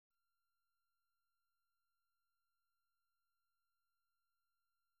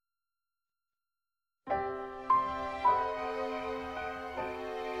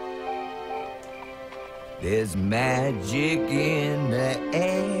There's magic in the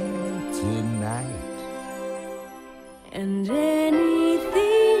air tonight. And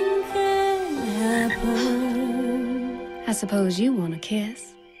anything can happen. I suppose you want a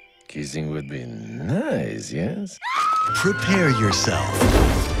kiss. Kissing would be nice, yes? Prepare yourself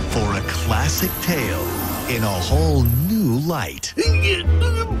for a classic tale in a whole new light. You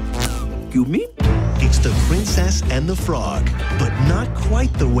mean? It's The Princess and the Frog, but not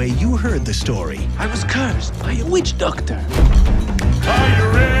quite the way you heard the story. I was cursed by a witch doctor. Are you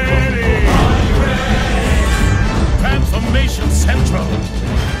ready? Are you ready? Transformation Central.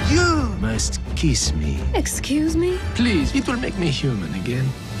 You must kiss me. Excuse me? Please, it will make me human again.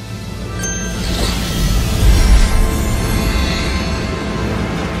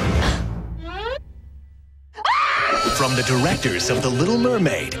 From the directors of The Little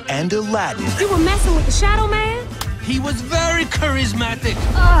Mermaid and Aladdin. You were messing with the Shadow Man? He was very charismatic.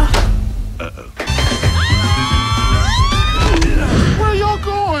 Where y'all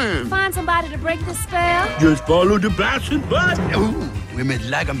going? Find somebody to break the spell? Just follow the bouncing butt. Ooh, women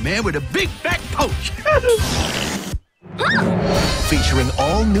like a man with a big fat pouch. Featuring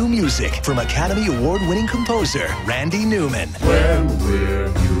all new music from Academy Award-winning composer Randy Newman. When we're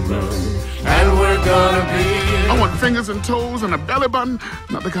human, and we're gonna be. I want fingers and toes and a belly button.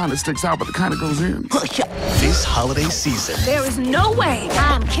 Not the kind that sticks out, but the kind that goes in. This holiday season, There is no way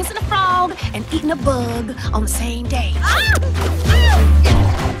I'm kissing a frog and eating a bug on the same day.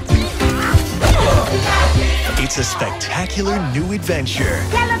 it's a spectacular new adventure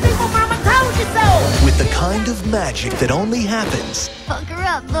Tell people Mama told you so. with the kind of magic that only happens Pucker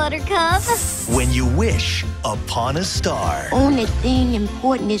up, Buttercup. when you wish upon a star. Only thing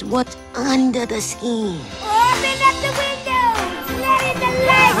important is what's under the skin. Open up the window. Let in the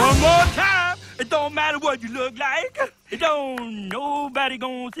light. One more time. It don't matter what you look like. It don't nobody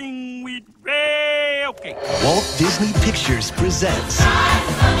gonna sing with Ray. Okay. Walt Disney Pictures presents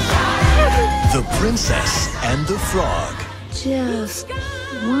The Princess and the Frog. Just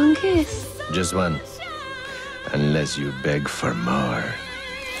one kiss. Just one. Unless you beg for more.